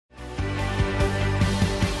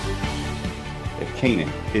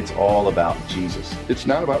Canaan. It's all about Jesus. It's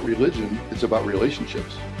not about religion, it's about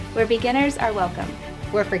relationships. Where beginners are welcome.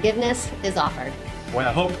 Where forgiveness is offered.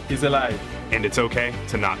 Where hope is alive. And it's okay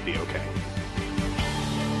to not be okay.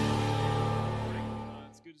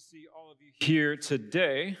 It's good to see all of you here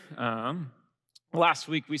today. Last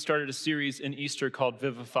week we started a series in Easter called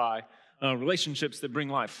Vivify, Relationships that Bring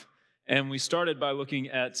Life. And we started by looking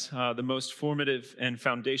at the most formative and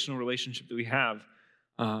foundational relationship that we have,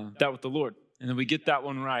 that with the Lord. And then we get that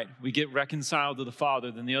one right. We get reconciled to the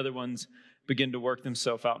Father, then the other ones begin to work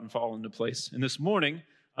themselves out and fall into place. And this morning,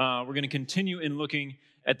 we're going to continue in looking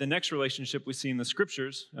at the next relationship we see in the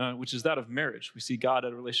Scriptures, which is that of marriage. We see God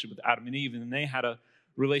had a relationship with Adam and Eve, and they had a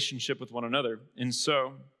relationship with one another. And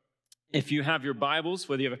so, if you have your Bibles,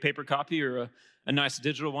 whether you have a paper copy or a nice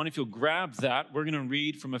digital one, if you'll grab that, we're going to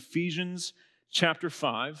read from Ephesians chapter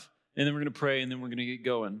 5, and then we're going to pray, and then we're going to get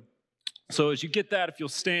going. So as you get that, if you'll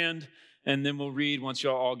stand, and then we'll read once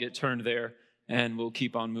y'all all get turned there, and we'll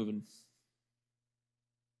keep on moving.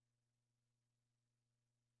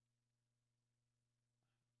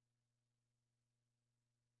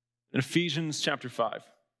 In Ephesians chapter 5,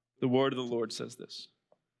 the word of the Lord says this: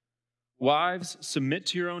 Wives, submit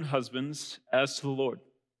to your own husbands as to the Lord.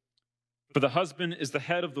 For the husband is the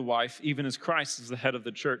head of the wife, even as Christ is the head of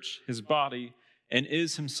the church, his body, and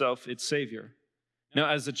is himself its Savior. Now,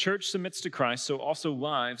 as the church submits to Christ, so also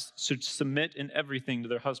wives should submit in everything to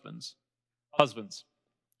their husbands. Husbands,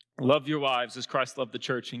 love your wives as Christ loved the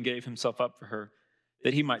church and gave himself up for her,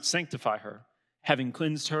 that he might sanctify her, having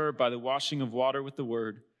cleansed her by the washing of water with the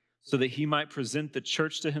word, so that he might present the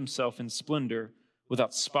church to himself in splendor,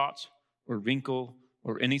 without spot or wrinkle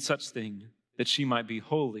or any such thing, that she might be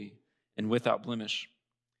holy and without blemish.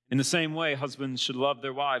 In the same way, husbands should love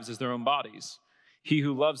their wives as their own bodies. He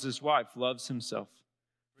who loves his wife loves himself.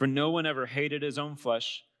 For no one ever hated his own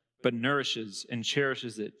flesh, but nourishes and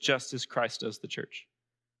cherishes it, just as Christ does the church,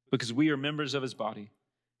 because we are members of his body.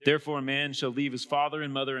 Therefore, a man shall leave his father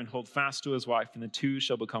and mother and hold fast to his wife, and the two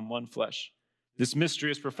shall become one flesh. This mystery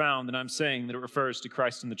is profound, and I'm saying that it refers to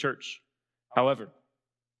Christ and the church. However,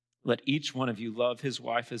 let each one of you love his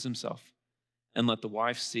wife as himself, and let the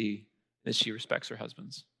wife see that she respects her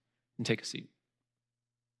husbands. And take a seat.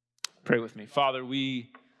 Pray with me. Father, we're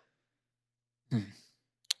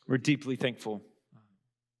deeply thankful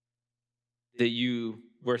that you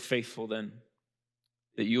were faithful then,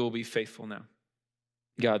 that you will be faithful now.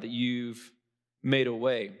 God, that you've made a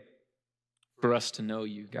way for us to know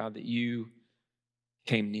you. God, that you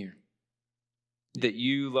came near, that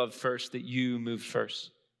you loved first, that you moved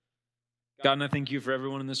first. God, and I thank you for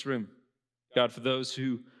everyone in this room. God, for those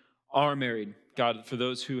who are married. God, for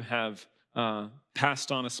those who have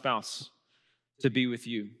passed on a spouse to be with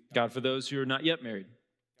you. God, for those who are not yet married.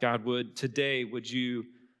 God, would you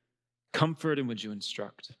comfort and would you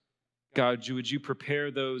instruct? God, would you prepare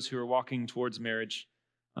those who are walking towards marriage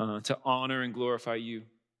to honor and glorify you?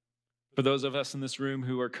 For those of us in this room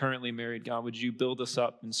who are currently married, God, would you build us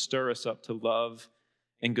up and stir us up to love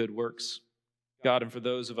and good works? God, and for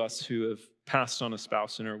those of us who have passed on a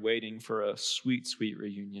spouse and are waiting for a sweet, sweet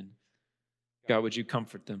reunion, God, would you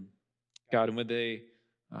comfort them? God, and would they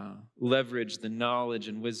leverage the knowledge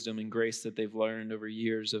and wisdom and grace that they've learned over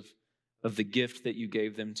years of the gift that you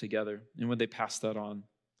gave them together? And would they pass that on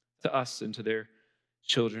to us and to their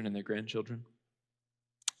children and their grandchildren?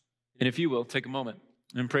 And if you will, take a moment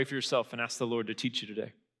and pray for yourself and ask the Lord to teach you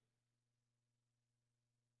today.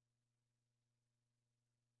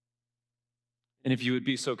 And if you would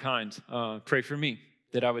be so kind, pray for me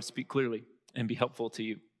that I would speak clearly and be helpful to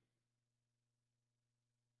you.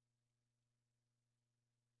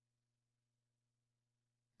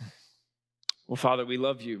 Well, Father, we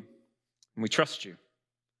love you and we trust you.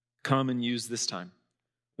 Come and use this time.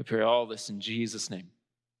 We pray all this in Jesus' name.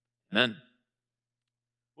 Amen.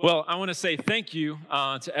 Well, I want to say thank you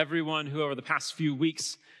to everyone who over the past few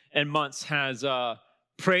weeks and months has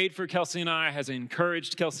prayed for Kelsey and I, has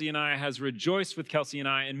encouraged Kelsey and I, has rejoiced with Kelsey and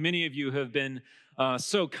I, and many of you have been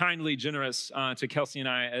so kindly generous to Kelsey and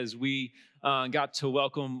I as we got to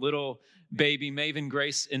welcome little baby Maven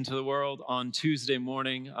Grace into the world on Tuesday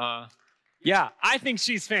morning. Yeah, I think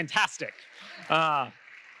she's fantastic. I'm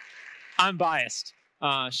biased.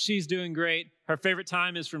 She's doing great. Her favorite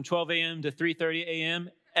time is from 12 a.m. to 3:30 a.m.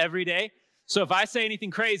 every day. So if I say anything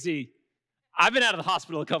crazy, I've been out of the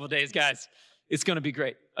hospital a couple of days, guys. It's going to be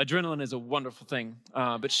great. Adrenaline is a wonderful thing.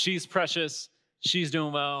 But she's precious. She's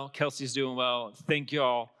doing well. Kelsey's doing well. Thank you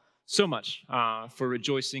all so much for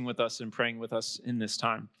rejoicing with us and praying with us in this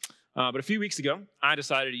time. But a few weeks ago, I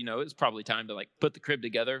decided, it's probably time to put the crib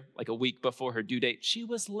together a week before her due date. She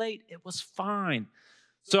was late. It was fine.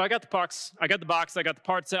 So I got the box, I got the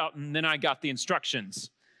parts out, and then I got the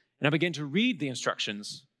instructions. And I began to read the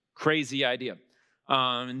instructions. Crazy idea.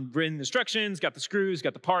 And read the instructions, got the screws,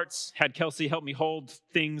 got the parts, had Kelsey help me hold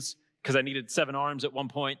things because I needed 7 arms at one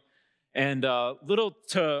point. And little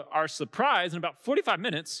to our surprise, in about 45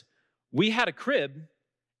 minutes, we had a crib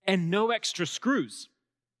and no extra screws.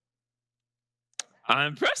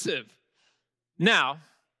 Impressive. Now,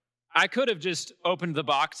 I could have just opened the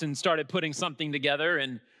box and started putting something together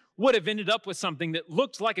and would have ended up with something that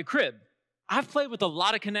looked like a crib. I've played with a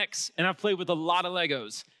lot of Connects and I've played with a lot of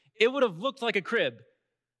Legos. It would have looked like a crib.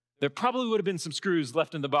 There probably would have been some screws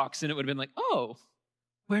left in the box and it would have been like, oh,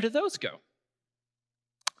 where did those go?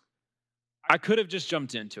 I could have just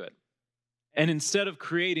jumped into it. And instead of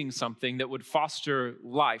creating something that would foster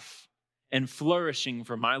life and flourishing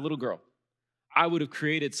for my little girl, I would have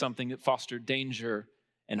created something that fostered danger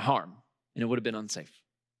and harm, and it would have been unsafe.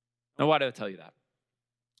 Now, why do I tell you that?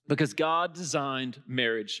 Because God designed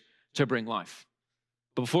marriage to bring life.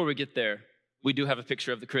 But before we get there, we do have a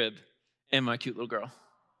picture of the crib and my cute little girl.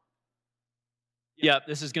 Yeah,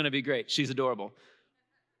 this is going to be great. She's adorable.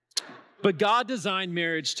 But God designed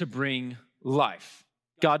marriage to bring life.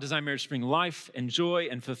 God designed marriage to bring life and joy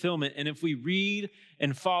and fulfillment. And if we read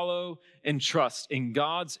and follow and trust in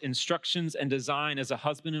God's instructions and design as a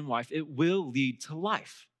husband and wife, it will lead to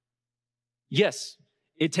life. Yes,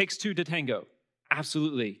 it takes 2 to tango.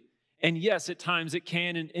 Absolutely. And yes, at times it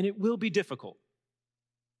can and it will be difficult.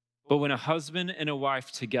 But when a husband and a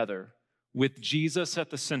wife together, with Jesus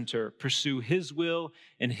at the center, pursue his will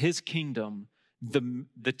and his kingdom,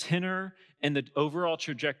 the tenor and the overall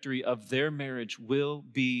trajectory of their marriage will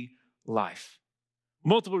be life.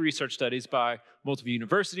 Multiple research studies by multiple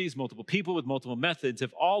universities, multiple people with multiple methods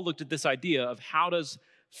have all looked at this idea of how does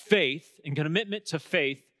faith and commitment to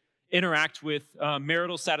faith interact with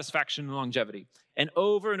marital satisfaction and longevity. And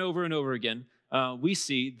over and over and over again, we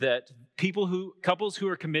see that couples who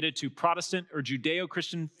are committed to Protestant or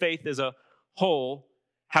Judeo-Christian faith as a whole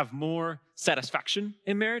have more satisfaction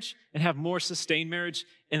in marriage and have more sustained marriage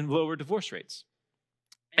and lower divorce rates.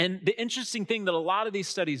 And the interesting thing that a lot of these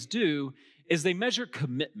studies do is they measure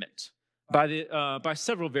commitment by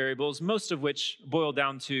several variables, most of which boil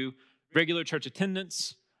down to regular church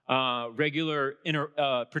attendance, regular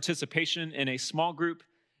participation in a small group,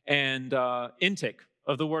 and intake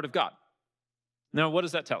of the Word of God. Now, what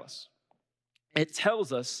does that tell us? It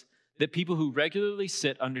tells us that people who regularly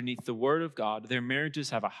sit underneath the Word of God, their marriages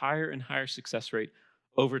have a higher and higher success rate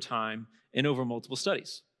over time and over multiple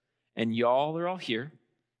studies. And y'all are all here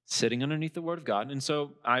sitting underneath the Word of God. And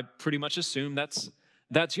so I pretty much assume that's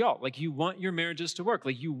y'all. Like, you want your marriages to work.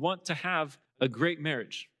 Like, you want to have a great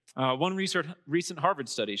marriage. One recent Harvard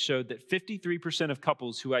study showed that 53% of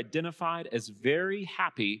couples who identified as very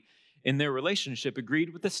happy in their relationship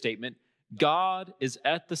agreed with the statement, God is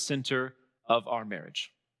at the center of our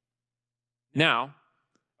marriage. Now,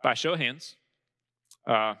 by show of hands,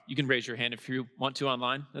 you can raise your hand if you want to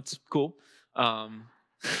online. That's cool.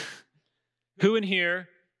 Who in here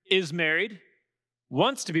is married,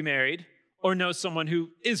 wants to be married, or knows someone who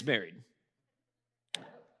is married?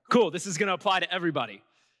 Cool. This is going to apply to everybody.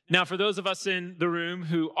 Now, for those of us in the room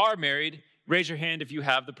who are married, raise your hand if you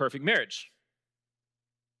have the perfect marriage.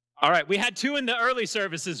 All right. We had 2 in the early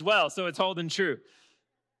service as well, so it's holding true.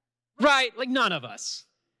 Right? Like, none of us.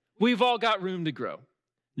 We've all got room to grow.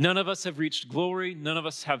 None of us have reached glory. None of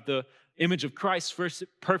us have the image of Christ first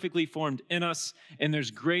perfectly formed in us. And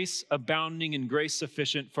there's grace abounding and grace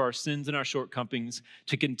sufficient for our sins and our shortcomings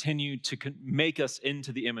to continue to make us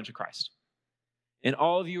into the image of Christ. And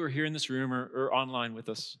all of you are here in this room or online with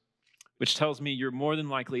us, which tells me you're more than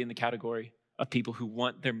likely in the category of people who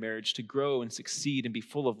want their marriage to grow and succeed and be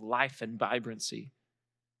full of life and vibrancy.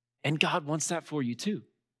 And God wants that for you too.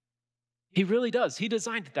 He really does. He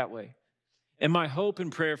designed it that way. And my hope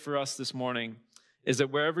and prayer for us this morning is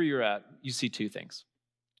that wherever you're at, you see 2 things.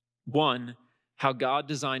 1, how God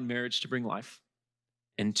designed marriage to bring life.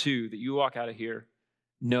 And 2, that you walk out of here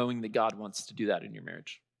knowing that God wants to do that in your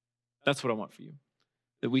marriage. That's what I want for you.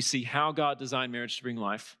 That we see how God designed marriage to bring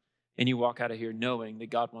life, and you walk out of here knowing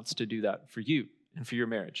that God wants to do that for you and for your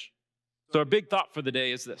marriage. So our big thought for the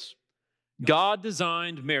day is this. God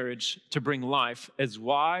designed marriage to bring life as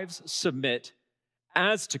wives submit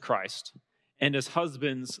as to Christ and as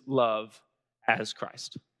husbands love as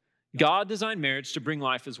Christ. God designed marriage to bring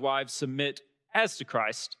life as wives submit as to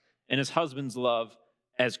Christ and as husbands love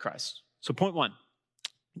as Christ. So point 1,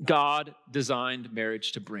 God designed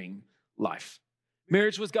marriage to bring life.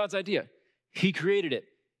 Marriage was God's idea. He created it.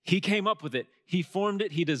 He came up with it. He formed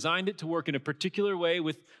it. He designed it to work in a particular way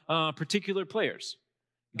with particular players.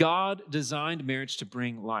 God designed marriage to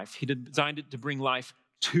bring life. He designed it to bring life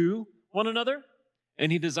to one another,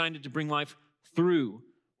 and he designed it to bring life through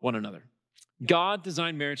one another. God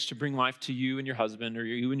designed marriage to bring life to you and your husband, or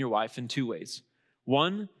you and your wife, in two ways.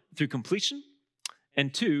 One, through completion,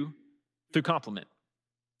 and two, through complement.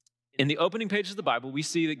 In the opening pages of the Bible, we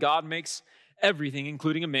see that God makes everything,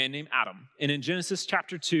 including a man named Adam. And in Genesis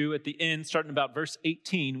chapter 2, at the end, starting about verse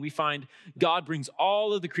 18, we find God brings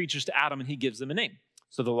all of the creatures to Adam and he gives them a name.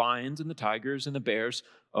 So the lions and the tigers and the bears,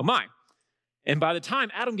 oh my. And by the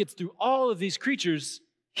time Adam gets through all of these creatures,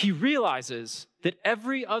 he realizes that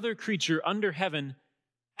every other creature under heaven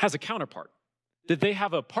has a counterpart, that they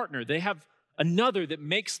have a partner, they have another that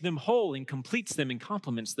makes them whole and completes them and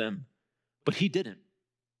complements them, but he didn't.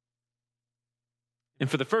 And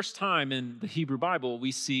for the first time in the Hebrew Bible,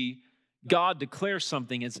 we see God declare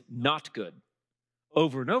something as not good.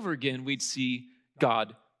 Over and over again, we'd see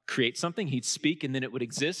God create something, he'd speak, and then it would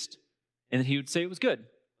exist, and then he would say it was good.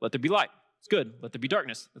 Let there be light. It's good. Let there be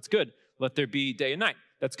darkness. That's good. Let there be day and night.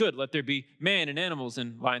 That's good. Let there be man and animals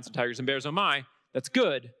and lions and tigers and bears. Oh my, that's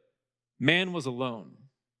good. Man was alone.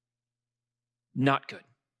 Not good.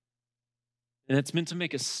 And it's meant to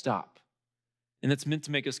make us stop. And it's meant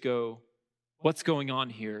to make us go, what's going on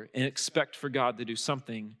here? And expect for God to do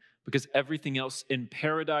something, because everything else in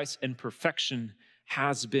paradise and perfection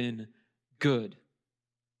has been good.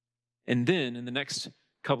 And then in the next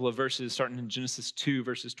couple of verses, starting in Genesis 2,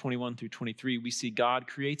 verses 21 through 23, we see God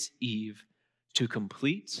creates Eve to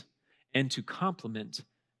complete and to complement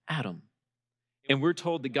Adam. And we're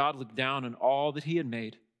told that God looked down on all that he had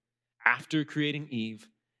made after creating Eve,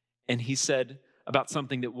 and he said about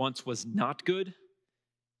something that once was not good,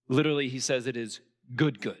 literally he says it is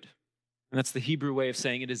good. And that's the Hebrew way of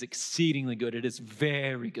saying it is exceedingly good. It is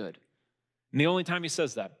very good. And the only time he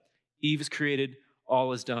says that, Eve is created,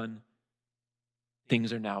 all is done,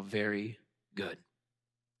 things are now very good.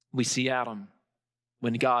 We see Adam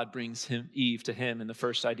when God brings Eve to him in the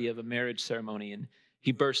first idea of a marriage ceremony, and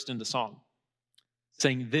he burst into song,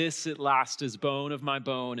 saying, "This at last is bone of my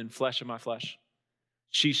bone and flesh of my flesh.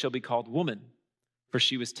 She shall be called woman, for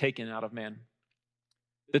she was taken out of man."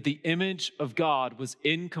 That the image of God was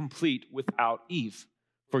incomplete without Eve,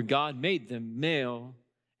 for God made them male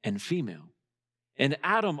and female. And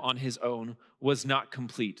Adam on his own was not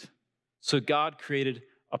complete. So God created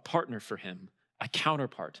a partner for him, a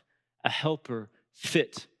counterpart, a helper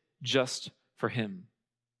fit just for him.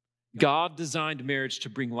 God designed marriage to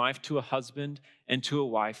bring life to a husband and to a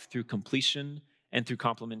wife through completion and through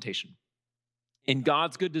complementation. In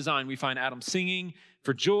God's good design, we find Adam singing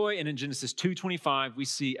for joy, and in Genesis 2:25, we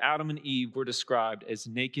see Adam and Eve were described as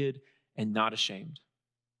naked and not ashamed.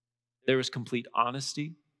 There was complete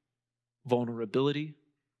honesty, vulnerability,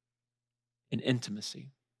 and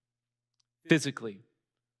intimacy. Physically,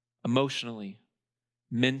 emotionally,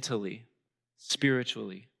 mentally,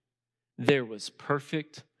 spiritually, there was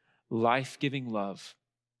perfect, life-giving love.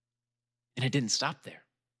 And it didn't stop there.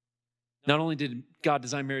 Not only did God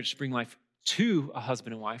design marriage to bring life to a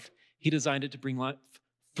husband and wife, he designed it to bring life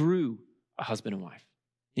through a husband and wife.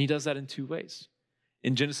 And he does that in two ways.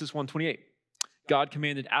 In Genesis 1:28, God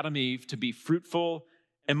commanded Adam and Eve to be fruitful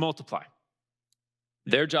and multiply.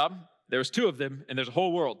 Their job, there was two of them, and there's a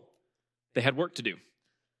whole world. They had work to do.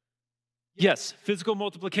 Yes, physical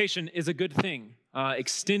multiplication is a good thing.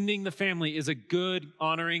 Extending the family is a good,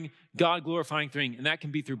 honoring, God-glorifying thing. And that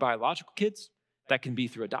can be through biological kids. That can be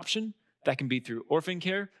through adoption. That can be through orphan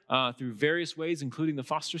care, through various ways, including the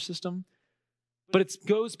foster system. But it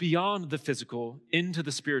goes beyond the physical into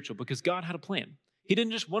the spiritual, because God had a plan. He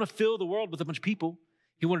didn't just want to fill the world with a bunch of people.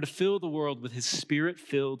 He wanted to fill the world with his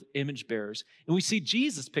spirit-filled image bearers. And we see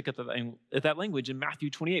Jesus pick up that language in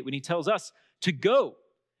Matthew 28 when he tells us to go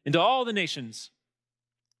into all the nations,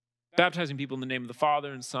 baptizing people in the name of the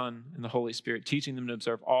Father and Son and the Holy Spirit, teaching them to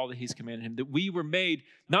observe all that he's commanded him. That we were made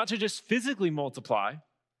not to just physically multiply,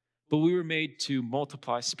 but we were made to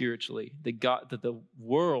multiply spiritually. That the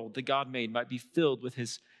world that God made might be filled with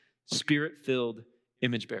his spirit-filled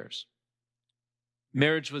image bearers.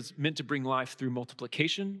 Marriage was meant to bring life through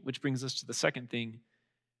multiplication, which brings us to the second thing.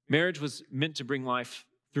 Marriage was meant to bring life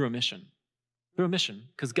through a mission. Through a mission,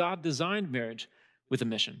 because God designed marriage with a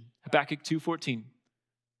mission. Habakkuk 2:14,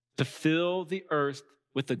 to fill the earth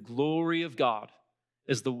with the glory of God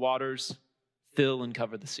as the waters fill and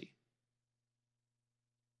cover the sea.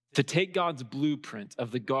 To take God's blueprint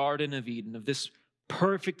of the Garden of Eden, of this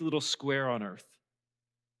perfect little square on earth,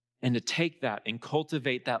 and to take that and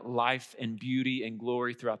cultivate that life and beauty and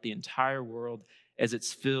glory throughout the entire world as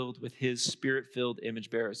it's filled with his spirit-filled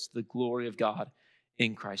image bearers, the glory of God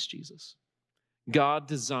in Christ Jesus. God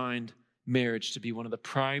designed marriage to be one of the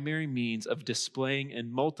primary means of displaying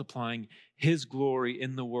and multiplying his glory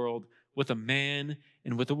in the world with a man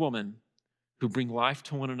and with a woman who bring life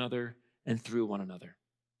to one another and through one another.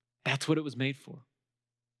 That's what it was made for.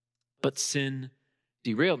 But sin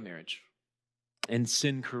derailed marriage, and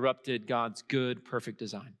sin corrupted God's good, perfect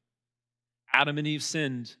design. Adam and Eve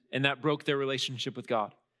sinned, and that broke their relationship with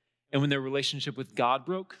God. And when their relationship with God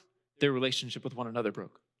broke, their relationship with one another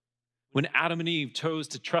broke. When Adam and Eve chose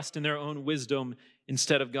to trust in their own wisdom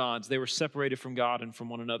instead of God's, they were separated from God and from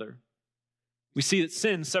one another. We see that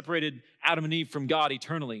sin separated Adam and Eve from God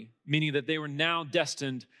eternally, meaning that they were now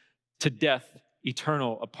destined to death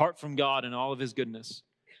eternal, apart from God and all of his goodness.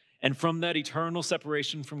 And from that eternal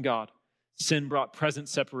separation from God, sin brought present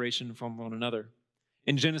separation from one another.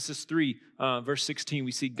 In Genesis 3, verse 16,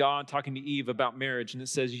 we see God talking to Eve about marriage, and it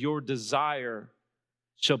says, "Your desire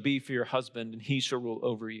shall be for your husband, and he shall rule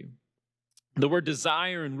over you." The word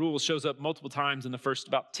desire and rule shows up multiple times in the first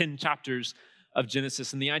about 10 chapters of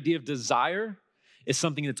Genesis. And the idea of desire is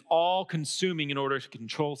something that's all-consuming in order to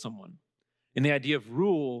control someone. And the idea of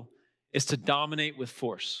rule is to dominate with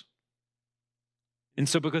force. And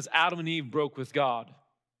so because Adam and Eve broke with God,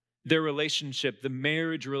 their relationship, the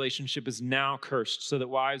marriage relationship, is now cursed, so that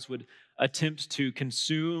wives would attempt to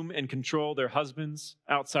consume and control their husbands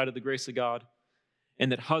outside of the grace of God,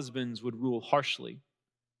 and that husbands would rule harshly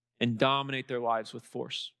and dominate their lives with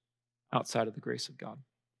force outside of the grace of God.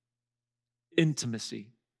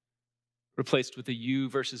 Intimacy replaced with a you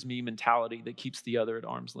versus me mentality that keeps the other at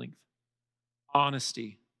arm's length.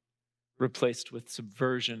 Honesty replaced with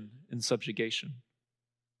subversion and subjugation.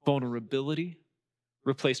 Vulnerability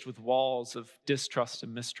replaced with walls of distrust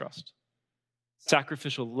and mistrust.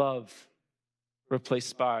 Sacrificial love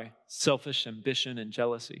replaced by selfish ambition and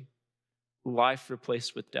jealousy. Life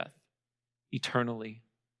replaced with death, eternally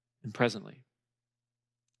and presently.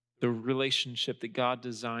 The relationship that God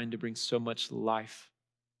designed to bring so much life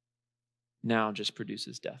now just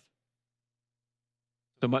produces death.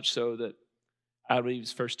 So much so that Adam and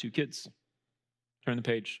Eve's first 2 kids, turn the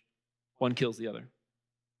page, one kills the other.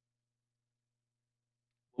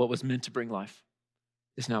 What was meant to bring life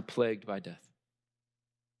is now plagued by death.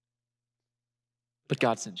 But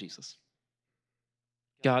God sent Jesus.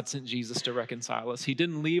 God sent Jesus to reconcile us. He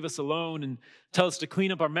didn't leave us alone and tell us to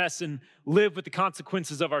clean up our mess and live with the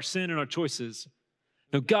consequences of our sin and our choices.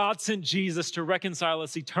 No, God sent Jesus to reconcile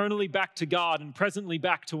us eternally back to God and presently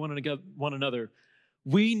back to one another.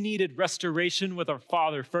 We needed restoration with our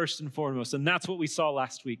Father first and foremost, and that's what we saw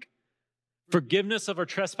last week. Forgiveness of our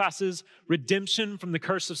trespasses, redemption from the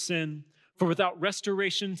curse of sin. For without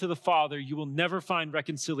restoration to the Father, you will never find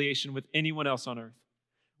reconciliation with anyone else on earth.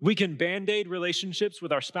 We can band-aid relationships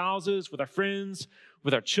with our spouses, with our friends,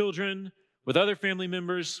 with our children, with other family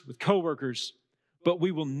members, with coworkers, but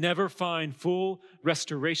we will never find full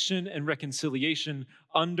restoration and reconciliation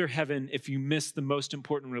under heaven if you miss the most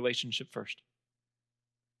important relationship first.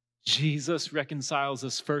 Jesus reconciles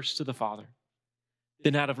us first to the Father.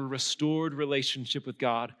 Then out of a restored relationship with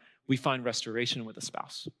God, we find restoration with a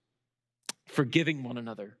spouse. Forgiving one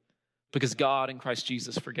another because God in Christ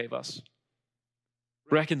Jesus forgave us.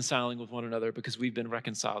 Reconciling with one another because we've been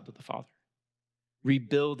reconciled to the Father.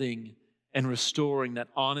 Rebuilding and restoring that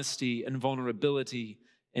honesty and vulnerability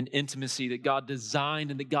and intimacy that God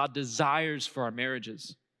designed and that God desires for our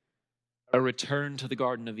marriages. A return to the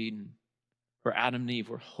Garden of Eden where Adam and Eve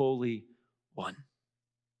were wholly one.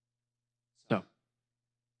 So,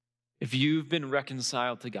 if you've been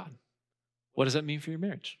reconciled to God, what does that mean for your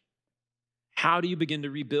marriage? How do you begin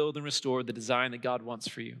to rebuild and restore the design that God wants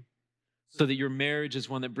for you so that your marriage is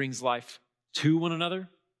one that brings life to one another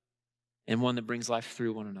and one that brings life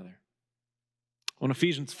through one another? On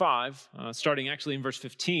Ephesians 5, starting actually in verse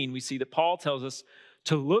 15, we see that Paul tells us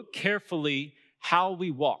to look carefully how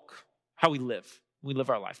we walk, how we live. We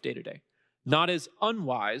live our life day to day. Not as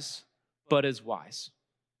unwise, but as wise.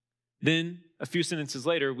 Then, a few sentences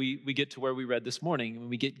later, we get to where we read this morning, and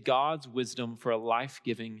we get God's wisdom for a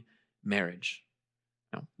life-giving marriage.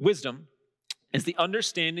 Now, wisdom is the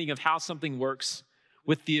understanding of how something works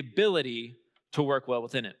with the ability to work well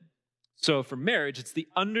within it. So for marriage, it's the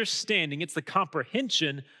understanding, it's the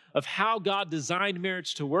comprehension of how God designed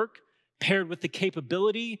marriage to work, paired with the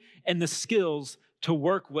capability and the skills to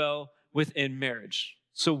work well within marriage.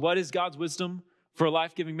 So what is God's wisdom for a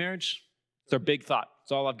life-giving marriage? It's our big thought.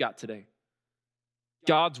 It's all I've got today.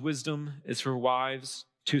 God's wisdom is for wives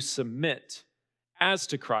to submit as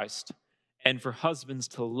to Christ and for husbands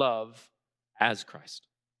to love as Christ.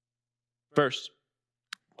 First,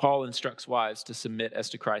 Paul instructs wives to submit as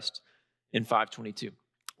to Christ in 5:22.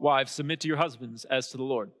 Wives, submit to your husbands as to the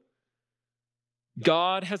Lord.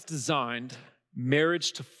 God has designed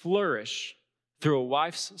marriage to flourish through a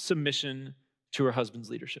wife's submission to her husband's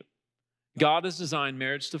leadership. God has designed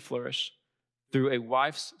marriage to flourish through a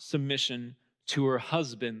wife's submission to her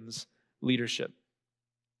husband's leadership.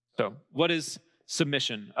 So, what is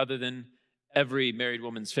submission other than every married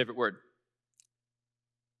woman's favorite word?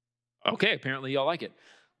 Okay, apparently y'all like it.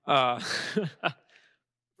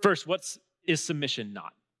 First, what is submission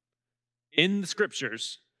not? In the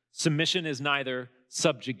scriptures, submission is neither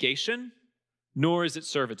subjugation nor is it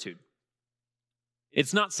servitude.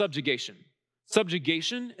 It's not subjugation.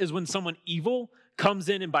 Subjugation is when someone evil comes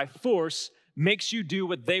in and by force makes you do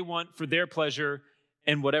what they want for their pleasure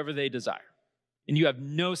and whatever they desire. And you have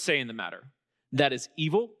no say in the matter. That is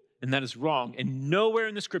evil and that is wrong. And nowhere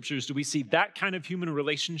in the scriptures do we see that kind of human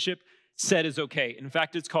relationship said is okay. In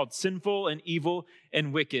fact, it's called sinful and evil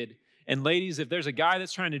and wicked. And ladies, if there's a guy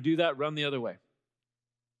that's trying to do that, run the other way.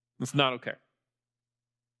 It's not okay.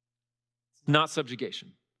 It's not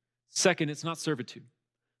subjugation. Second, it's not servitude.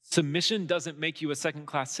 Submission doesn't make you a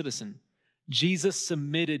second-class citizen. Jesus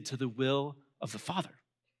submitted to the will of the Father.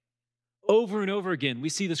 Over and over again, we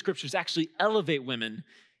see the scriptures actually elevate women.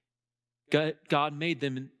 God made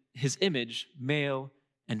them in his image, male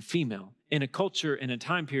and female. In a culture, in a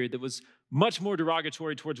time period that was much more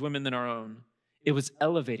derogatory towards women than our own, it was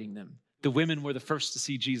elevating them. The women were the first to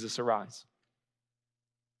see Jesus arise.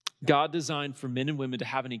 God designed for men and women to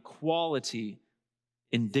have an equality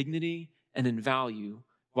in dignity and in value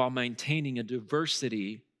while maintaining a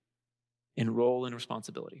diversity in role and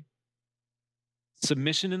responsibility.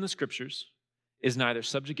 Submission in the scriptures is neither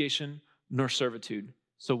subjugation nor servitude.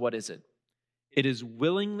 So what is it? It is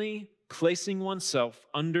willingly placing oneself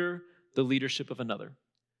under the leadership of another.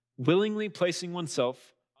 Willingly placing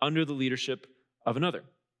oneself under the leadership of another.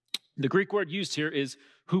 The Greek word used here is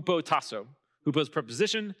hupotasso. Hupo is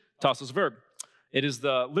preposition, tassos verb. It is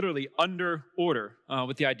the literally under order,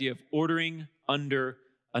 with the idea of ordering under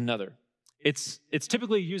another. It's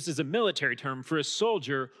typically used as a military term for a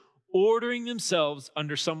soldier ordering themselves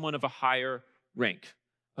under someone of a higher rank.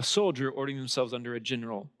 A soldier ordering themselves under a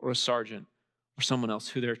general or a sergeant or someone else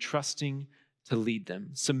who they're trusting to lead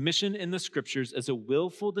them. Submission in the scriptures is a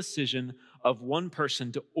willful decision of one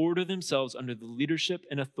person to order themselves under the leadership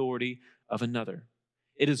and authority of another.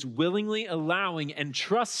 It is willingly allowing and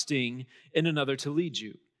trusting in another to lead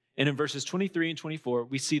you. And in verses 23 and 24,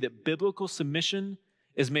 we see that biblical submission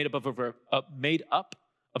is made up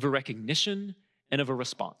of a recognition and of a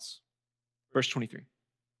response. Verse 23.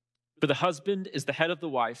 For the husband is the head of the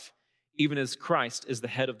wife, even as Christ is the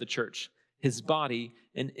head of the church, his body,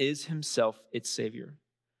 and is himself its Savior.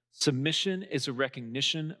 Submission is a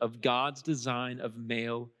recognition of God's design of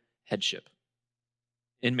male headship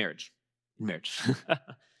in marriage.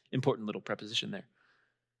 Important little preposition there.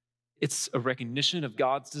 It's a recognition of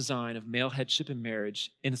God's design of male headship in marriage,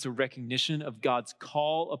 and it's a recognition of God's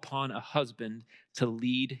call upon a husband to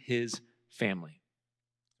lead his family.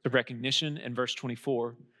 The recognition in verse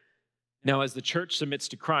 24. Now, as the church submits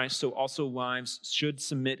to Christ, so also wives should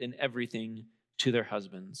submit in everything to their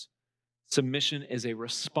husbands. Submission is a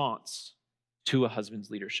response to a husband's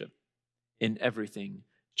leadership in everything,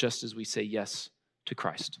 just as we say yes to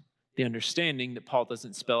Christ. The understanding that Paul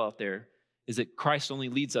doesn't spell out there is that Christ only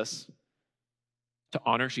leads us to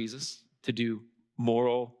honor Jesus, to do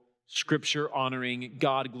moral, scripture-honoring,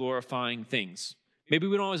 God-glorifying things. Maybe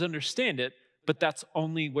we don't always understand it, but that's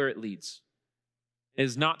only where it leads. It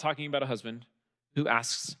is not talking about a husband who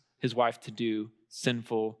asks his wife to do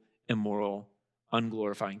sinful, immoral,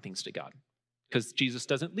 unglorifying things to God. Because Jesus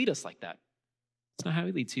doesn't lead us like that. It's not how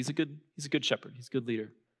he leads. He's a good shepherd. He's a good leader.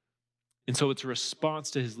 And so it's a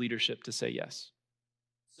response to his leadership to say yes.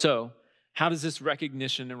 So how does this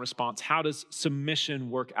recognition and response, how does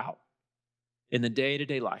submission work out in the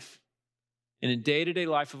day-to-day life? In the day-to-day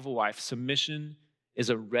life of a wife, submission is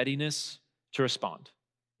a readiness to respond.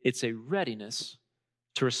 It's a readiness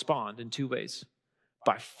to respond in two ways: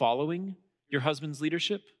 by following your husband's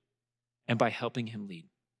leadership and by helping him lead.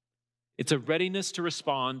 It's a readiness to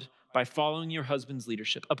respond by following your husband's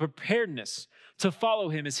leadership, a preparedness to follow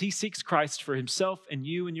him as he seeks Christ for himself and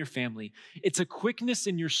you and your family. It's a quickness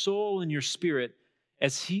in your soul and your spirit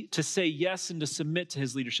to say yes and to submit to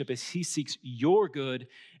his leadership as he seeks your good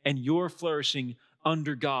and your flourishing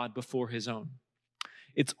under God before his own.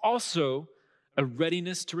 It's also a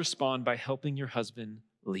readiness to respond by helping your husband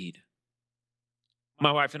lead.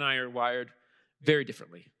 My wife and I are wired very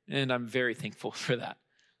differently, and I'm very thankful for that.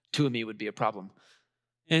 Two of me would be a problem.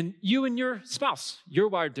 And you and your spouse, you're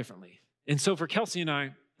wired differently. And so for Kelsey and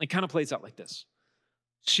I, it kind of plays out like this.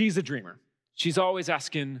 She's a dreamer. She's always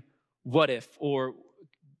asking, what if, or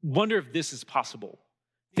wonder if this is possible.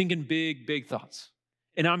 Thinking big, big thoughts.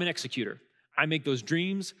 And I'm an executor. I make those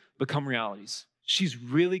dreams become realities. She's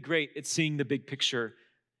really great at seeing the big picture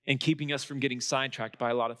and keeping us from getting sidetracked by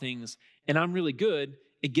a lot of things. And I'm really good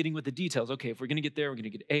at getting with the details. Okay, if we're going to get there, we're going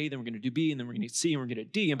to get A, then we're going to do B, and then we're going to get C, and we're going to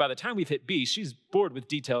get D. And by the time we've hit B, she's bored with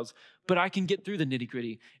details, but I can get through the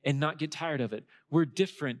nitty-gritty and not get tired of it. We're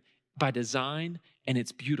different by design, and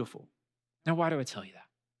it's beautiful. Now, why do I tell you that?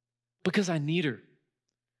 Because I need her.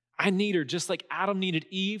 I need her just like Adam needed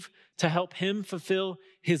Eve to help him fulfill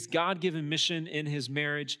his God-given mission in his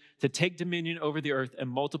marriage to take dominion over the earth and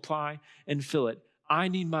multiply and fill it. I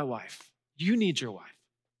need my wife. You need your wife.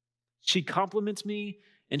 She complements me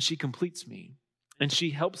and she completes me, and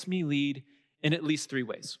she helps me lead in at least 3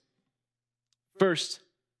 ways. First,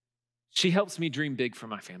 she helps me dream big for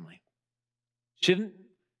my family. She didn't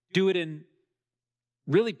do it in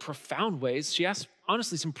really profound ways. She asked,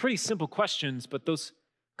 honestly, some pretty simple questions, but those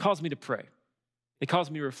cause me to pray. They cause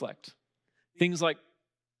me to reflect. Things like,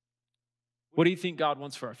 what do you think God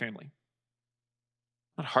wants for our family?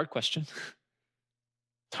 Not a hard question.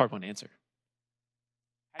 It's a hard one to answer.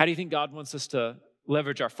 How do you think God wants us to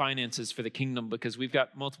leverage our finances for the kingdom? Because we've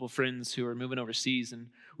got multiple friends who are moving overseas, and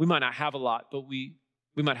we might not have a lot, but we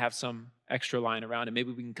might have some extra lying around, and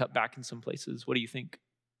maybe we can cut back in some places. What do you think?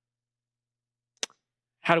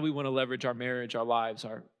 How do we want to leverage our marriage, our lives,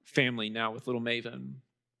 our family now with little Maven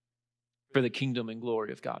for the kingdom and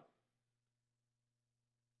glory of God?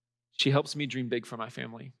 She helps me dream big for my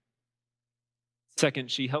family.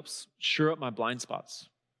 Second, she helps shore up my blind spots.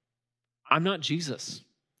 I'm not Jesus.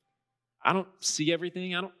 I don't see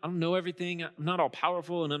everything. I don't know everything. I'm not all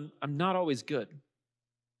powerful, and I'm not always good.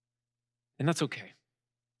 And that's okay,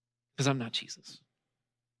 because I'm not Jesus.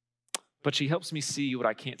 But she helps me see what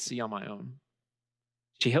I can't see on my own.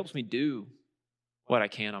 She helps me do what I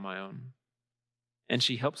can on my own. And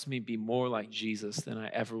she helps me be more like Jesus than I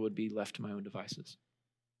ever would be left to my own devices.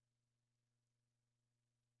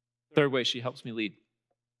 Third way she helps me lead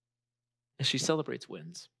is she celebrates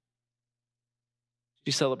wins.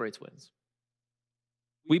 She celebrates wins.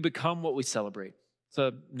 We become what we celebrate. It's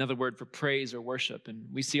another word for praise or worship. And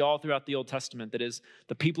we see all throughout the Old Testament that as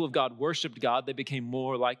the people of God worshiped God, they became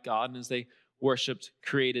more like God. And as they worshiped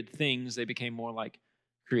created things, they became more like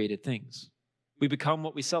created things. We become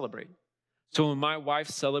what we celebrate. So when my wife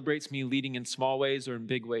celebrates me leading in small ways or in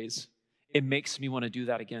big ways, it makes me want to do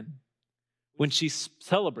that again. When she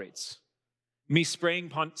celebrates me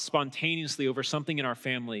spraying spontaneously over something in our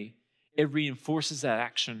family, it reinforces that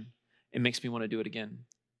action. It makes me want to do it again.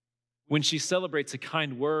 When she celebrates a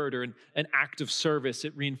kind word or an act of service,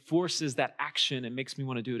 it reinforces that action and makes me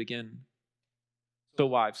want to do it again. So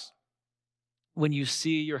wives, when you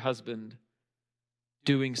see your husband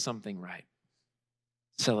doing something right,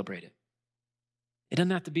 celebrate it. It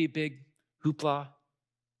doesn't have to be a big hoopla.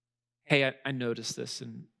 Hey, I noticed this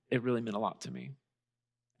and it really meant a lot to me.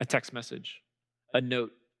 A text message, a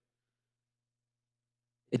note.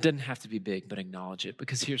 It doesn't have to be big, but acknowledge it,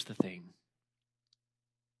 because here's the thing.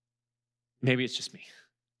 Maybe it's just me.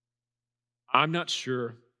 I'm not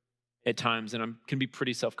sure at times, and I can be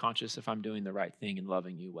pretty self-conscious if I'm doing the right thing and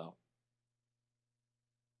loving you well.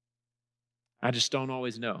 I just don't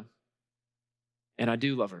always know. And I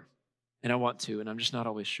do love her, and I want to, and I'm just not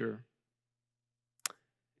always sure.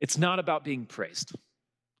 It's not about being praised.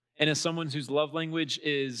 And as someone whose love language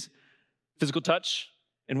is physical touch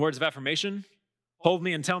and words of affirmation, hold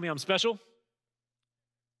me and tell me I'm special,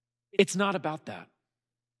 it's not about that.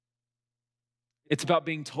 It's about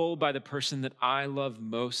being told by the person that I love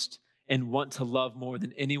most and want to love more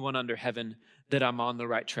than anyone under heaven that I'm on the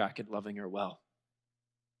right track at loving her well.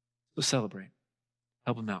 So celebrate.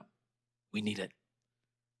 Help them out. We need it.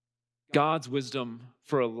 God's wisdom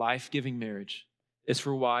for a life-giving marriage is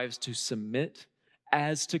for wives to submit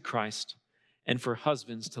as to Christ and for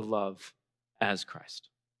husbands to love as Christ.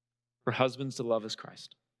 For husbands to love as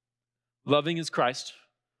Christ. Loving as Christ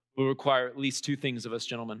will require at least 2 things of us,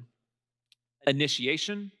 gentlemen: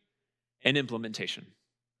 initiation and implementation.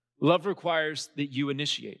 Love requires that you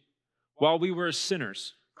initiate. While we were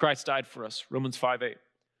sinners, Christ died for us, Romans 5:8.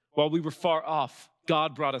 While we were far off,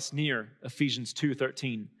 God brought us near, Ephesians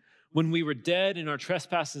 2:13. When we were dead in our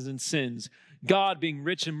trespasses and sins, God, being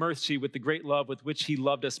rich in mercy with the great love with which he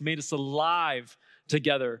loved us, made us alive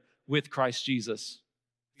together with Christ Jesus,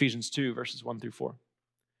 Ephesians 2, verses 1-4.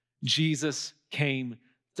 Jesus came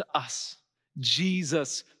to us.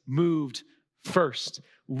 Jesus moved first.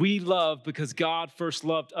 We love because God first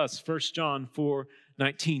loved us, 1 John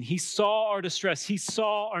 4:19. He saw our distress, he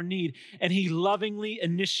saw our need, and he lovingly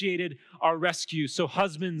initiated our rescue. So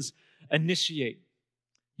husbands, initiate.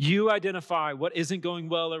 You identify what isn't going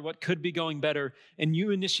well or what could be going better, and you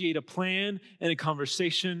initiate a plan and a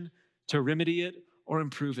conversation to remedy it or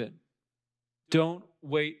improve it. Don't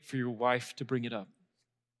wait for your wife to bring it up.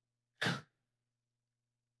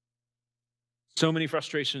 So many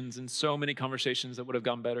frustrations and so many conversations that would have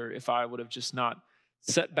gone better if I would have just not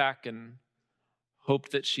sat back and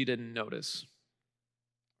hoped that she didn't notice,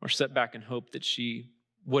 or sat back and hoped that she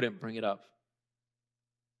wouldn't bring it up.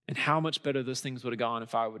 And how much better those things would have gone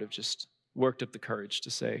if I would have just worked up the courage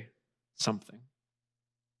to say something.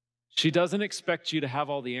 She doesn't expect you to have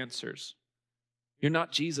all the answers. You're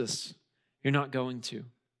not Jesus. You're not going to.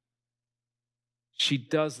 She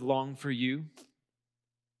does long for you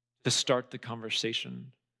to start the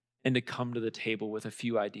conversation and to come to the table with a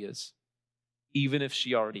few ideas, even if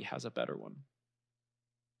she already has a better one.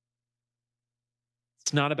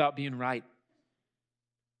 It's not about being right.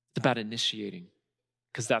 It's about initiating,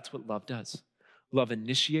 because that's what love does. Love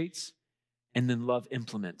initiates, and then love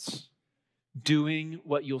implements. Doing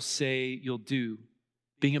what you'll say you'll do,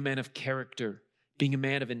 being a man of character, being a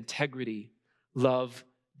man of integrity. Love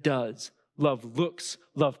does. Love looks,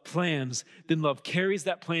 love plans, then love carries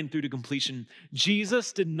that plan through to completion.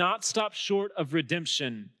 Jesus did not stop short of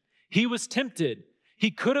redemption. He was tempted. He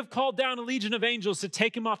could have called down a legion of angels to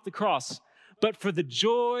take him off the cross, but for the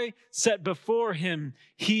joy set before him,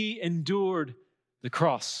 he endured the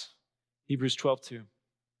cross. Hebrews 12:2.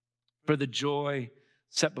 For the joy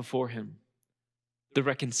set before him, the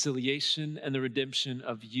reconciliation and the redemption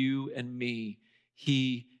of you and me,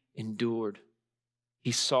 he endured.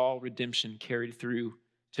 He saw redemption carried through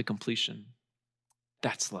to completion.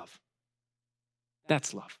 That's love.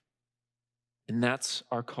 That's love. And that's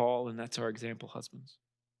our call, and that's our example, husbands.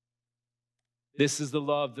 This is the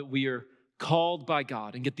love that we are called by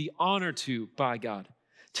God and get the honor to by God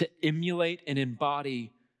to emulate and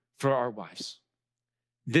embody for our wives.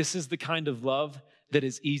 This is the kind of love that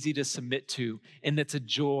is easy to submit to and that's a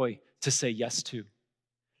joy to say yes to.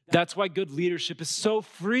 That's why good leadership is so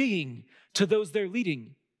freeing to those they're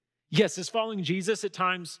leading. Yes, is following Jesus at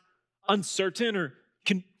times uncertain or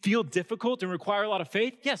can feel difficult and require a lot of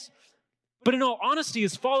faith? Yes. But in all honesty,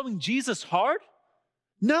 is following Jesus hard?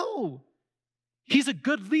 No. He's a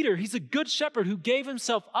good leader. He's a good shepherd who gave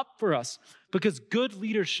himself up for us because good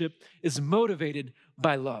leadership is motivated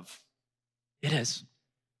by love. It is.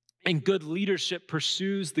 And good leadership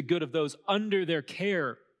pursues the good of those under their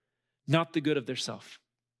care, not the good of their self.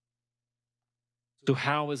 So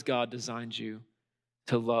how has God designed you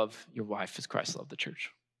to love your wife as Christ loved the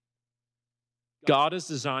church? God has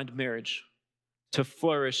designed marriage to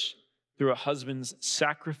flourish through a husband's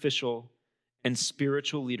sacrificial and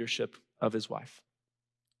spiritual leadership of his wife.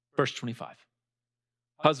 Verse 25.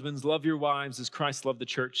 Husbands, love your wives as Christ loved the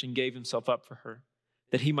church and gave himself up for her,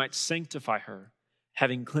 that he might sanctify her,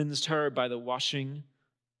 having cleansed her by the washing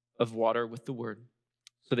of water with the word,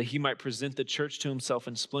 so that he might present the church to himself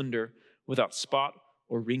in splendor, without spot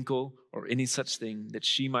or wrinkle or any such thing, that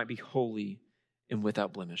she might be holy and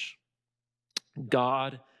without blemish.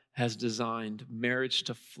 God has designed marriage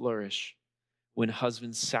to flourish when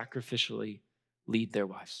husbands sacrificially lead their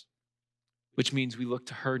wives, which means we look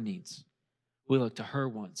to her needs, we look to her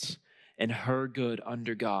wants, and her good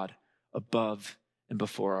under God above and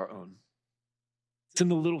before our own. It's in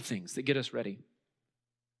the little things that get us ready.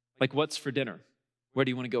 Like, what's for dinner? Where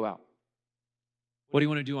do you want to go out? What do you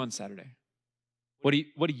want to do on Saturday? What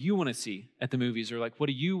do you want to see at the movies? Or like, what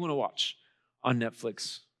do you want to watch on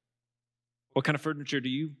Netflix? What kind of furniture do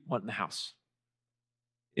you want in the house?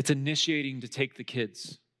 It's initiating to take the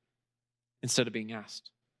kids instead of being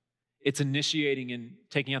asked. It's initiating and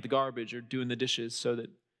taking out the garbage or doing the dishes so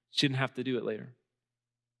that she didn't have to do it later.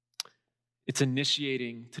 It's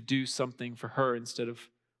initiating to do something for her instead of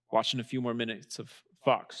watching a few more minutes of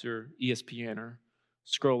Fox or ESPN or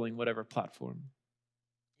scrolling whatever platform.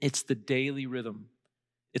 It's the daily rhythm.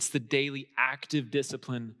 It's the daily active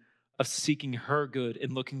discipline of seeking her good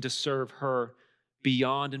and looking to serve her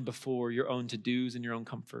beyond and before your own to-dos and your own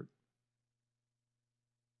comfort.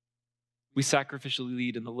 We sacrificially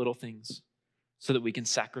lead in the little things so that we can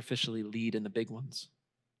sacrificially lead in the big ones,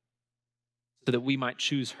 so that we might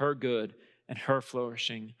choose her good and her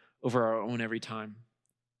flourishing over our own every time,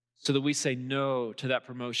 so that we say no to that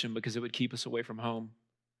promotion because it would keep us away from home,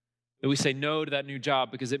 that we say no to that new job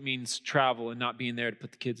because it means travel and not being there to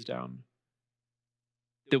put the kids down,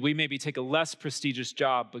 that we maybe take a less prestigious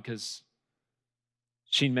job because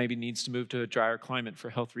she maybe needs to move to a drier climate for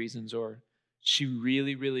health reasons, or she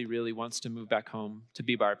really, really, really wants to move back home to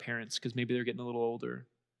be by her parents because maybe they're getting a little older.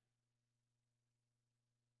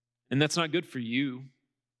 And that's not good for you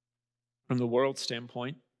from the world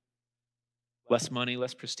standpoint. less money,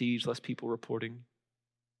 less prestige, less people reporting.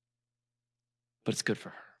 But it's good for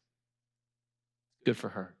her. Good for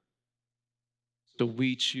her. So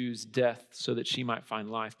we choose death so that she might find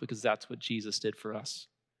life, because that's what Jesus did for us.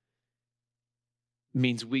 It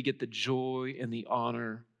means we get the joy and the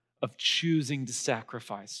honor of choosing to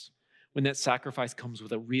sacrifice when that sacrifice comes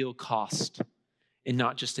with a real cost and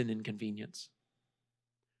not just an inconvenience.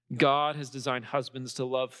 God has designed husbands to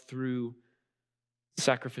love through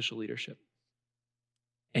sacrificial leadership.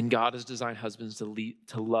 And God has designed husbands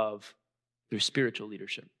to love through spiritual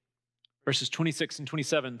leadership. Verses 26 and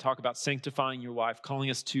 27 talk about sanctifying your wife, calling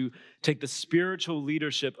us to take the spiritual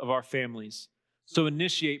leadership of our families. So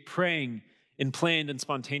initiate praying in planned and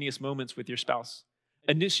spontaneous moments with your spouse.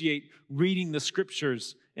 Initiate reading the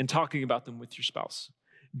scriptures and talking about them with your spouse.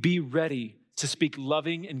 Be ready to speak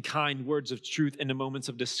loving and kind words of truth in the moments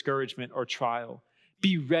of discouragement or trial.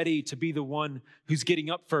 Be ready to be the one who's getting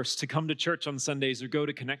up first to come to church on Sundays or go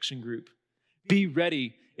to Connection Group. Be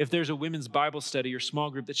ready if there's a women's Bible study or small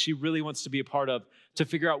group that she really wants to be a part of, to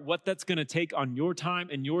figure out what that's going to take on your time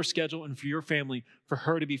and your schedule and for your family, for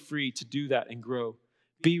her to be free to do that and grow.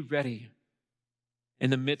 Be ready in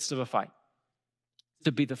the midst of a fight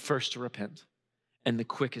to be the first to repent and the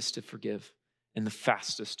quickest to forgive and the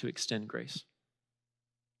fastest to extend grace.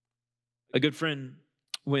 A good friend,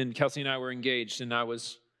 when Kelsey and I were engaged and I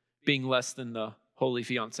was being less than the holy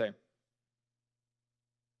fiance,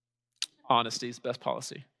 honesty is best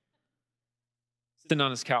policy. Sitting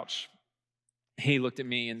on his couch, he looked at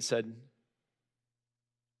me and said,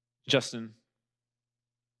 "Justin,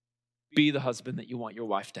 be the husband that you want your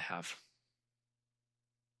wife to have."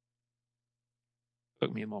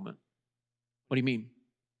 Took me a moment. What do you mean?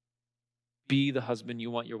 Be the husband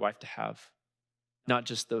you want your wife to have, not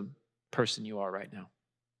just the person you are right now.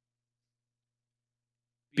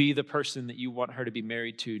 Be the person that you want her to be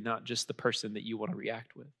married to, not just the person that you want to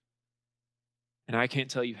react with. And I can't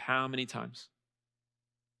tell you how many times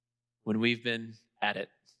when we've been at it,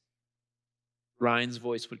 Ryan's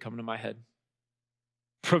voice would come to my head,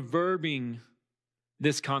 proverbing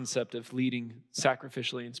this concept of leading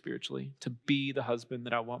sacrificially and spiritually, to be the husband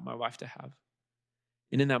that I want my wife to have.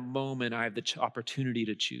 And in that moment, I have the opportunity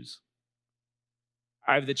to choose.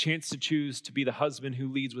 I have the chance to choose to be the husband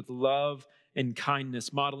who leads with love and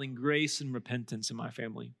kindness, modeling grace and repentance in my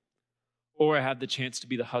family. Or I have the chance to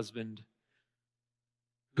be the husband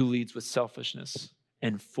who leads with selfishness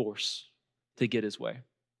and force to get his way.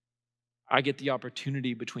 I get the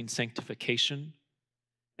opportunity between sanctification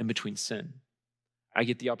and between sin. I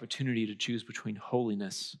get the opportunity to choose between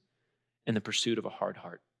holiness and the pursuit of a hard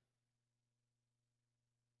heart.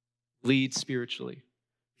 Lead spiritually,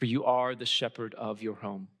 for you are the shepherd of your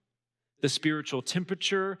home. The spiritual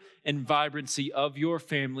temperature and vibrancy of your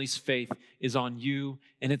family's faith is on you,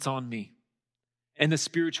 and it's on me. And the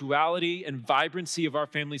spirituality and vibrancy of our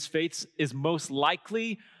family's faiths is most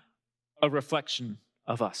likely a reflection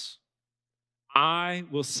of us. I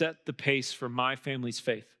will set the pace for my family's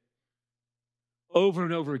faith. Over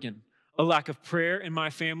and over again, a lack of prayer in my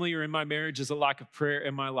family or in my marriage is a lack of prayer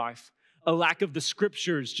in my life. A lack of the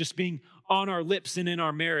scriptures just being on our lips and in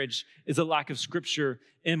our marriage is a lack of scripture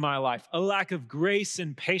in my life. A lack of grace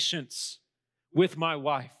and patience with my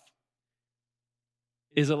wife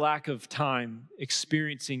is a lack of time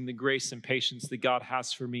experiencing the grace and patience that God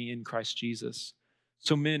has for me in Christ Jesus.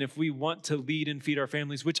 So men, if we want to lead and feed our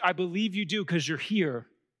families, which I believe you do because you're here,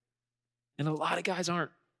 and a lot of guys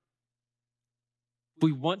aren't,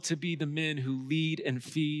 we want to be the men who lead and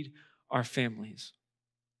feed our families.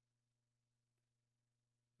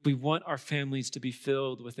 We want our families to be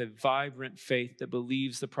filled with a vibrant faith that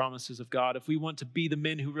believes the promises of God. If we want to be the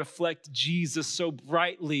men who reflect Jesus so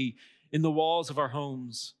brightly in the walls of our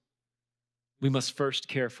homes, we must first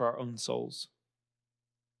care for our own souls.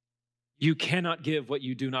 You cannot give what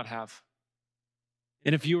you do not have.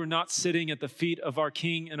 And if you are not sitting at the feet of our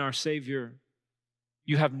King and our Savior,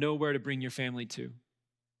 you have nowhere to bring your family to.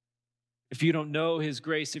 If you don't know His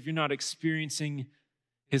grace, if you're not experiencing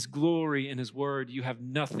His glory and His word, you have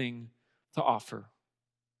nothing to offer.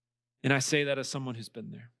 And I say that as someone who's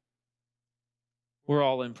been there. We're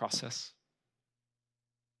all in process.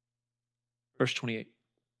 Verse 28.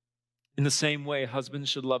 In the same way, husbands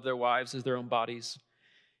should love their wives as their own bodies.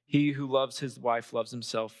 He who loves his wife loves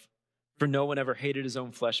himself. For no one ever hated his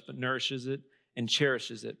own flesh, but nourishes it and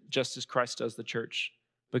cherishes it, just as Christ does the church,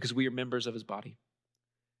 because we are members of His body.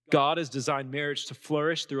 God has designed marriage to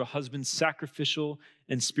flourish through a husband's sacrificial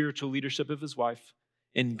and spiritual leadership of his wife.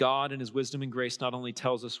 And God, in His wisdom and grace, not only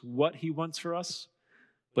tells us what He wants for us,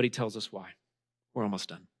 but He tells us why. We're almost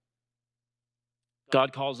done.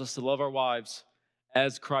 God calls us to love our wives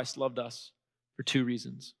as Christ loved us. for two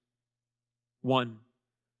reasons. One,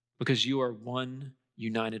 because you are one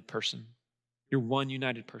united person. You're one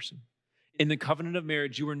united person. In the covenant of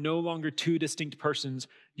marriage, you are no longer two distinct persons.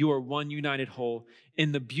 You are one united whole.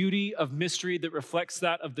 In the beauty of mystery that reflects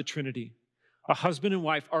that of the Trinity, a husband and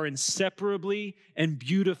wife are inseparably and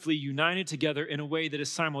beautifully united together in a way that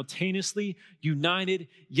is simultaneously united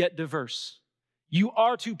yet diverse. You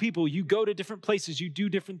are two people. You go to different places. You do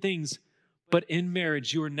different things. But in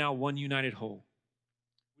marriage, you are now one united whole,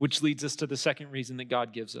 which leads us to the second reason that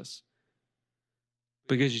God gives us.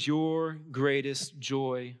 Because your greatest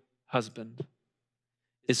joy, husband,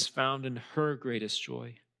 is found in her greatest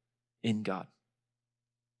joy in God.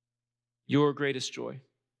 Your greatest joy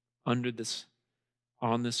on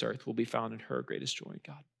this earth will be found in her greatest joy in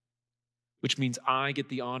God. Which means I get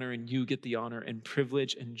the honor and you get the honor and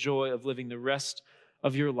privilege and joy of living the rest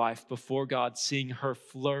of your life before God, seeing her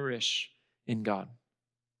flourish in God,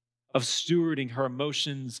 of stewarding her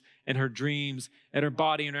emotions and her dreams and her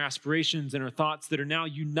body and her aspirations and her thoughts that are now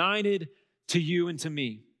united to you and to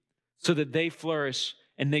me so that they flourish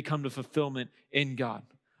and they come to fulfillment in God,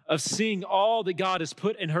 of seeing all that God has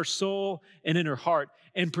put in her soul and in her heart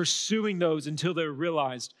and pursuing those until they're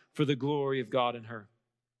realized for the glory of God in her,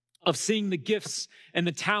 of seeing the gifts and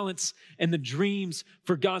the talents and the dreams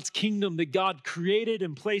for God's kingdom that God created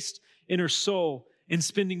and placed in her soul, and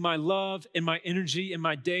spending my love and my energy and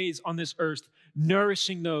my days on this earth,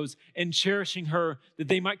 nourishing those and cherishing her that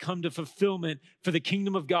they might come to fulfillment for the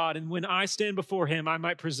kingdom of God. And when I stand before him, I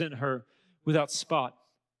might present her without spot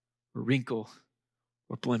or wrinkle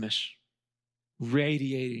or blemish,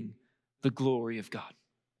 radiating the glory of God.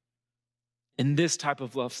 And this type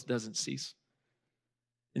of love doesn't cease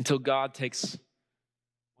until God takes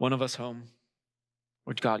one of us home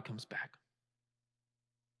or God comes back.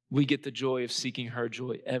 We get the joy of seeking her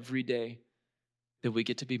joy every day that we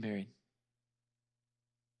get to be married.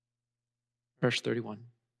 Verse 31.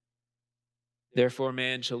 Therefore, a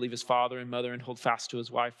man shall leave his father and mother and hold fast to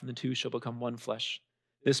his wife, and the two shall become one flesh.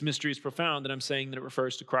 This mystery is profound, and I'm saying that it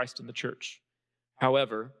refers to Christ and the church.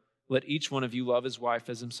 However, let each one of you love his wife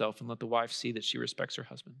as himself, and let the wife see that she respects her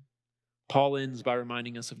husband. Paul ends by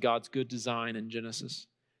reminding us of God's good design in Genesis.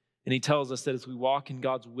 And he tells us that as we walk in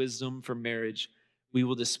God's wisdom for marriage, we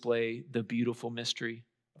will display the beautiful mystery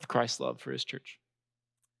of Christ's love for his church.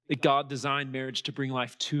 That God designed marriage to bring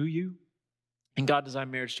life to you, and God designed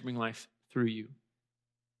marriage to bring life through you.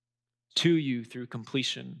 To you through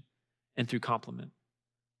completion and through complement.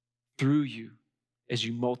 Through you as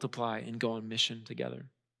you multiply and go on mission together.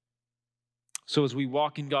 So as we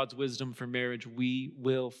walk in God's wisdom for marriage, we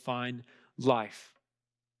will find life.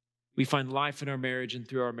 We find life in our marriage and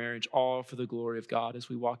through our marriage, all for the glory of God as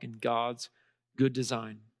we walk in God's good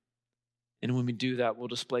design. And when we do that, we'll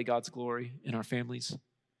display God's glory in our families,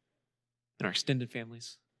 in our extended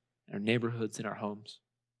families, in our neighborhoods, in our homes.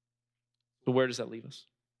 But where does that leave us?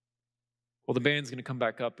 Well, the band's going to come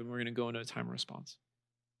back up and we're going to go into a time of response.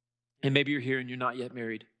 And maybe you're here and you're not yet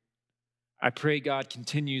married. I pray God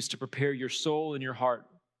continues to prepare your soul and your heart.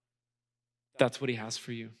 That's what he has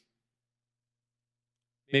for you.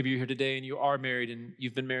 Maybe you're here today and you are married and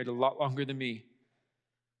you've been married a lot longer than me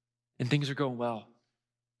and things are going well.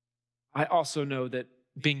 I also know that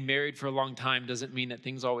being married for a long time doesn't mean that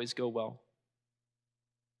things always go well.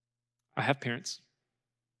 I have parents.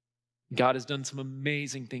 God has done some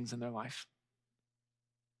amazing things in their life.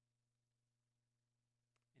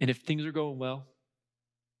 And if things are going well,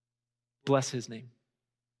 bless his name.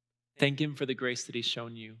 Thank him for the grace that he's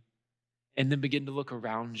shown you. And then begin to look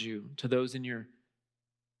around you, to those in your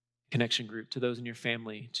connection group, to those in your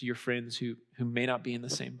family, to your friends who may not be in the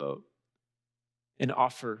same boat. And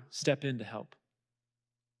step in to help.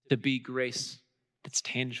 To be grace that's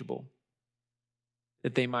tangible,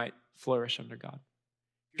 that they might flourish under God.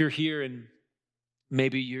 If you're here and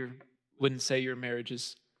maybe you wouldn't say your marriage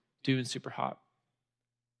is doing super hot,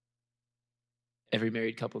 every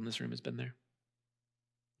married couple in this room has been there.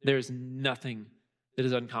 There is nothing that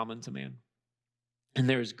is uncommon to man. And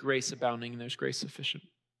there is grace abounding and there's grace sufficient.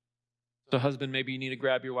 So husband, maybe you need to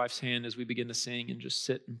grab your wife's hand as we begin to sing and just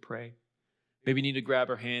sit and pray. Maybe you need to grab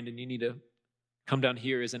her hand and you need to come down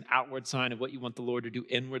here as an outward sign of what you want the Lord to do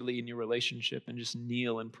inwardly in your relationship and just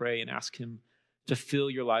kneel and pray and ask him to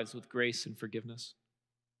fill your lives with grace and forgiveness.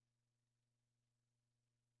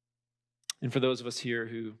 And for those of us here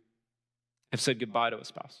who have said goodbye to a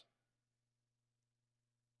spouse,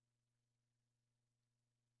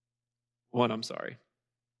 one, I'm sorry.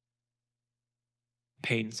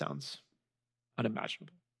 Pain sounds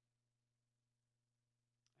unimaginable.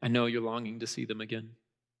 I know you're longing to see them again.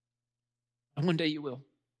 And one day you will.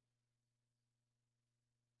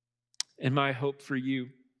 And my hope for you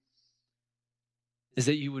is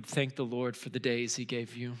that you would thank the Lord for the days he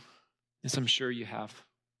gave you, as I'm sure you have,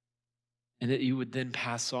 and that you would then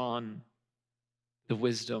pass on the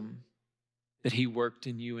wisdom that he worked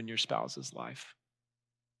in you and your spouse's life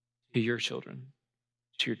to your children,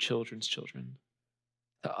 to your children's children,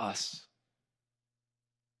 to us.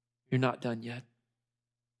 You're not done yet.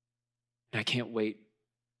 And I can't wait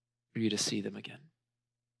for you to see them again.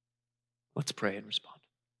 Let's pray and respond.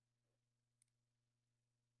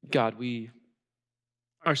 God, we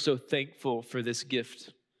are so thankful for this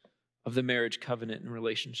gift of the marriage covenant and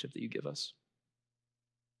relationship that you give us.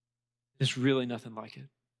 There's really nothing like it.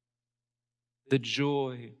 The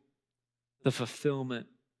joy, the fulfillment,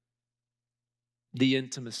 the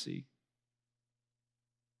intimacy,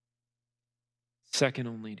 second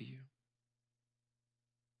only to you.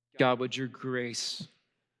 God, would your grace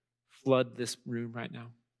flood this room right now?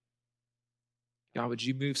 God, would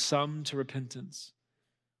you move some to repentance?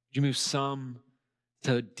 Would you move some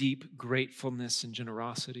to deep gratefulness and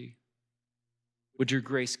generosity? Would your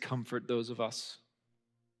grace comfort those of us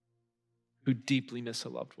who deeply miss a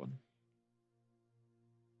loved one?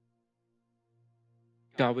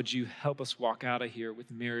 God, would you help us walk out of here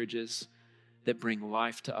with marriages that bring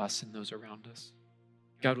life to us and those around us?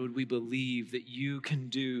 God, would we believe that you can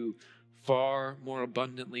do far more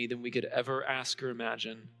abundantly than we could ever ask or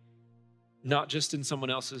imagine, not just in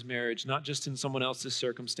someone else's marriage, not just in someone else's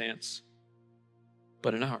circumstance,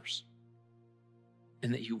 but in ours,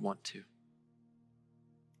 and that you want to.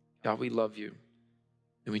 God, we love you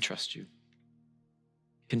and we trust you.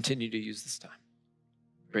 Continue to use this time.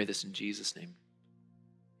 Pray this in Jesus' name.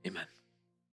 Amen.